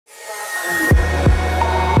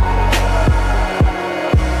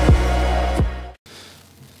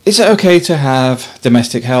Is it okay to have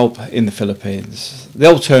domestic help in the Philippines? The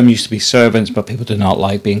old term used to be servants, but people do not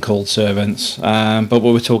like being called servants. But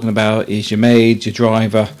what we're talking about is your maid, your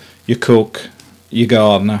driver, your cook, your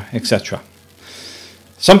gardener, etc.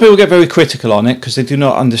 Some people get very critical on it because they do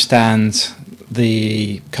not understand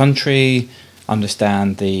the country,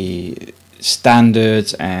 understand the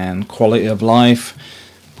standards and quality of life.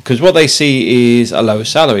 Because what they see is a low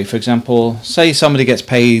salary. For example, say somebody gets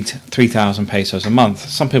paid 3,000 pesos a month.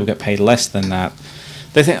 Some people get paid less than that.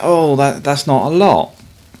 They think, oh, that's not a lot.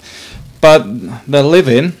 But they're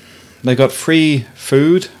living, they've got free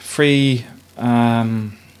food, free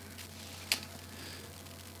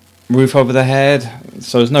roof over their head.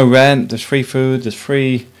 So there's no rent, there's free food, there's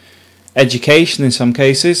free education in some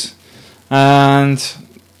cases. And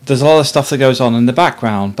there's a lot of stuff that goes on in the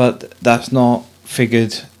background, but that's not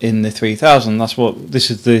figured in the 3,000.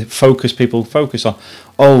 This is the focus people focus on.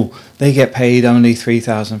 Oh, they get paid only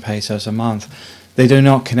 3,000 pesos a month. They do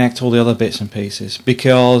not connect all the other bits and pieces,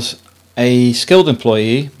 because a skilled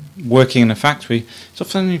employee working in a factory is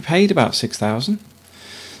often only paid about 6,000,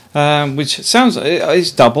 which sounds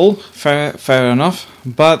is double, fair enough,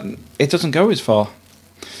 but it doesn't go as far,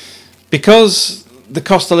 because the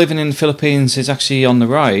cost of living in the Philippines is actually on the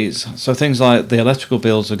rise. So things like the electrical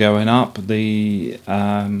bills are going up, the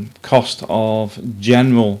cost of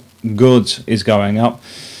general goods is going up.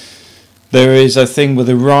 There is a thing with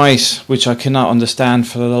the rice, which I cannot understand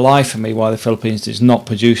for the life of me, why the Philippines is not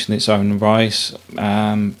producing its own rice.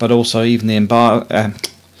 But also even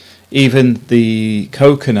the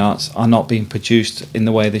coconuts are not being produced in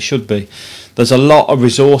the way they should be. There's a lot of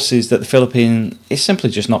resources that the Philippines is simply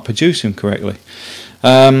just not producing correctly.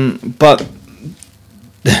 But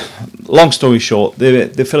long story short,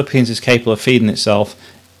 the Philippines is capable of feeding itself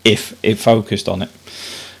if it focused on it.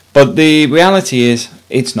 But the reality is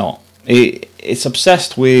it's not. It's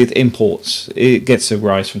obsessed with imports. It gets the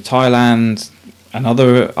rice from Thailand and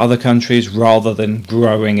other countries rather than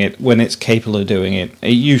growing it when it's capable of doing it. It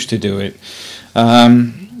used to do it.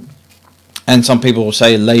 And some people will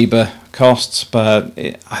say labour costs, but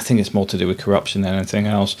I think it's more to do with corruption than anything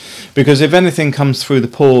else. Because if anything comes through the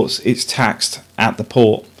ports, it's taxed at the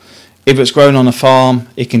port. If it's grown on a farm,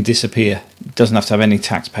 it can disappear. It doesn't have to have any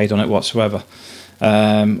tax paid on it whatsoever.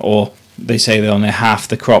 Or they say that only half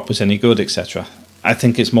the crop was any good, etc. I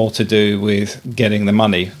think it's more to do with getting the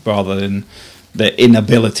money rather than the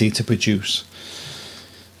inability to produce.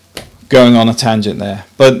 Going on a tangent there.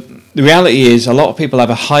 But the reality is a lot of people have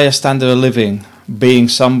a higher standard of living being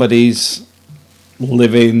somebody's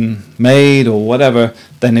living maid or whatever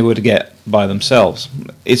than they would get by themselves.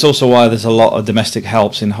 It's also why there's a lot of domestic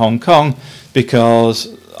helps in Hong Kong,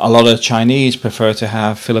 because a lot of Chinese prefer to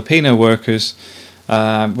have Filipino workers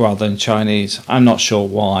rather than Chinese. I'm not sure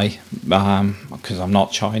why, because I'm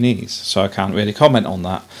not Chinese, so I can't really comment on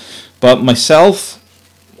that. But myself,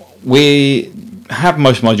 we have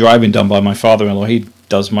most of my driving done by my father-in-law. He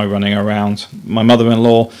does my running around. My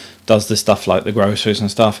mother-in-law does the stuff like the groceries and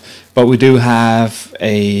stuff. But we do have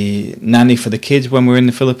a nanny for the kids when we're in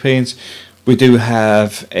the Philippines. We do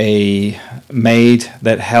have a maid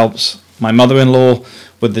that helps my mother-in-law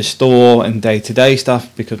with the store and day-to-day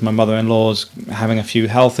stuff, because my mother-in-law's having a few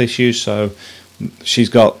health issues, so she's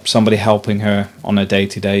got somebody helping her on her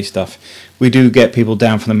day-to-day stuff. We do get people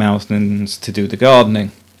down from the mountains to do the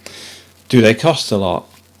gardening. Do they cost a lot?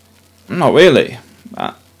 Not really.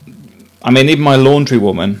 I mean, even my laundry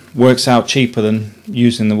woman works out cheaper than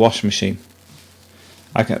using the washing machine.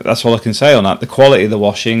 That's all I can say on that. The quality of the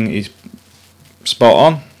washing is spot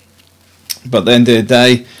on. But at the end of the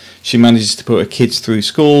day, she manages to put her kids through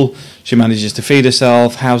school. She manages to feed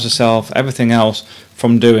herself, house herself, everything else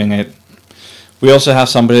from doing it. We also have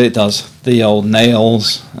somebody that does the old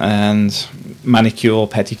nails and manicure,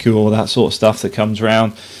 pedicure, that sort of stuff that comes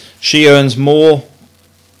around. She earns more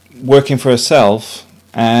working for herself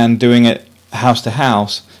and doing it house to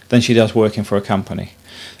house than she does working for a company.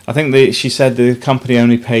 I think she said the company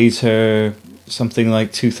only pays her something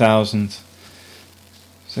like 2,000.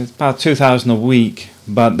 So it's about 2,000 a week.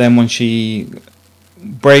 But then when she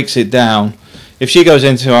breaks it down, if she goes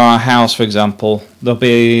into our house, for example, there'll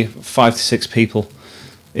be 5 to 6 people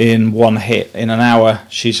in one hit. In an hour,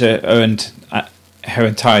 she's earned her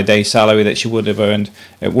entire day's salary that she would have earned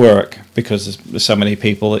at work, because there's so many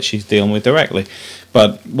people that she's dealing with directly.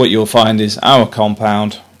 But what you'll find is our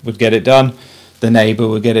compound would get it done, the neighbour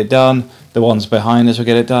would get it done, the ones behind us would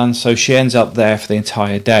get it done. So she ends up there for the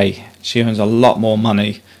entire day. She earns a lot more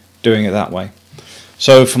money doing it that way.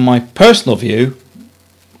 So from my personal view,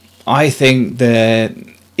 I think that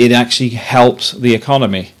it actually helps the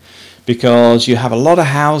economy, because you have a lot of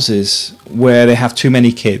houses where they have too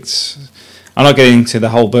many kids. I'm not getting into the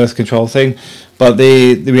whole birth control thing, but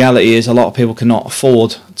the reality is a lot of people cannot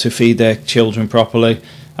afford to feed their children properly.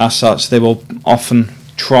 As such, they will often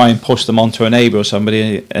try and push them onto a neighbour or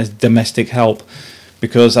somebody as domestic help,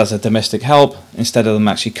 because as a domestic help, instead of them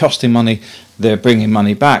actually costing money, they're bringing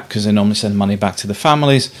money back, because they normally send money back to the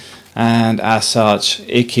families, and as such,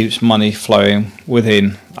 it keeps money flowing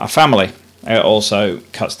within a family. It also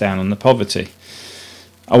cuts down on the poverty.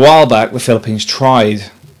 A while back, the Philippines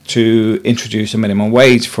tried to introduce a minimum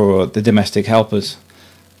wage for the domestic helpers.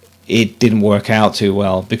 It didn't work out too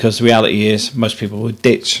well, because the reality is most people would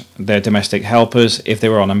ditch their domestic helpers if they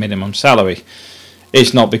were on a minimum salary.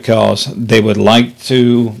 It's not because they would like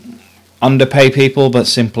to underpay people, but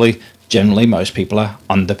simply generally most people are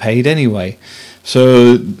underpaid anyway.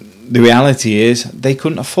 So the reality is they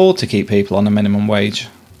couldn't afford to keep people on a minimum wage.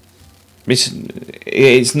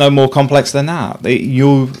 It's no more complex than that.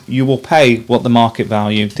 You will pay what the market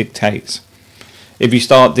value dictates. If you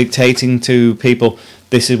start dictating to people,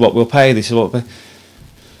 this is what we'll pay, this is what we'll pay.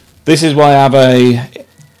 This is why I have a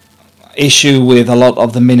issue with a lot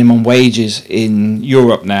of the minimum wages in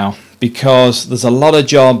Europe now, because there's a lot of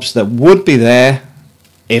jobs that would be there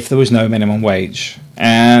if there was no minimum wage.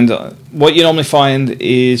 And what you normally find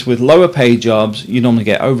is with lower paid jobs, you normally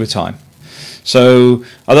get overtime. So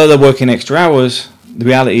although they're working extra hours, the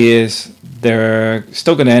reality is they're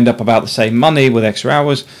still going to end up about the same money with extra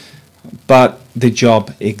hours, but the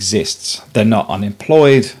job exists. They're not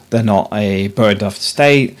unemployed, they're not a burned off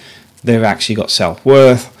state, they've actually got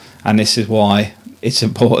self-worth, and this is why it's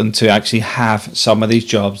important to actually have some of these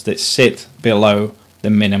jobs that sit below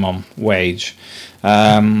the minimum wage.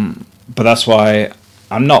 But that's why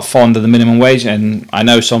I'm not fond of the minimum wage, and I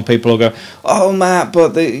know some people will go, "Oh, Matt,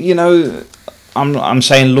 but I'm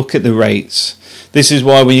saying look at the rates." This is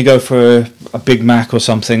why when you go for a Big Mac or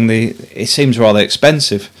something, it seems rather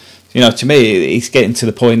expensive. To me, it's getting to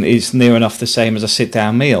the point it's near enough the same as a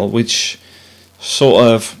sit-down meal, which sort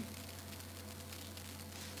of,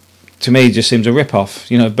 to me, just seems a rip-off.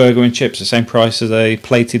 Burger and chips, the same price as a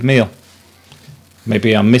plated meal.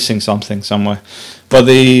 Maybe I'm missing something somewhere. But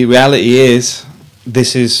the reality is,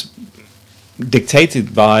 this is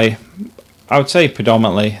dictated by, I would say,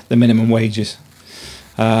 predominantly the minimum wages.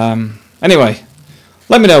 Anyway,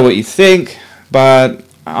 let me know what you think, but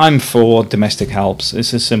I'm for domestic helps.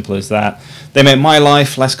 It's as simple as that. They make my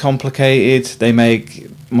life less complicated. They make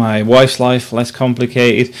my wife's life less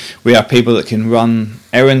complicated. We have people that can run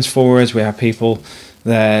errands for us. We have people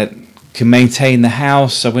that can maintain the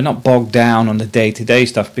house, so we're not bogged down on the day-to-day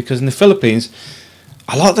stuff, because in the Philippines,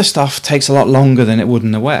 a lot of the stuff takes a lot longer than it would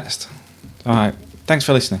in the West. Alright, thanks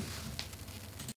for listening.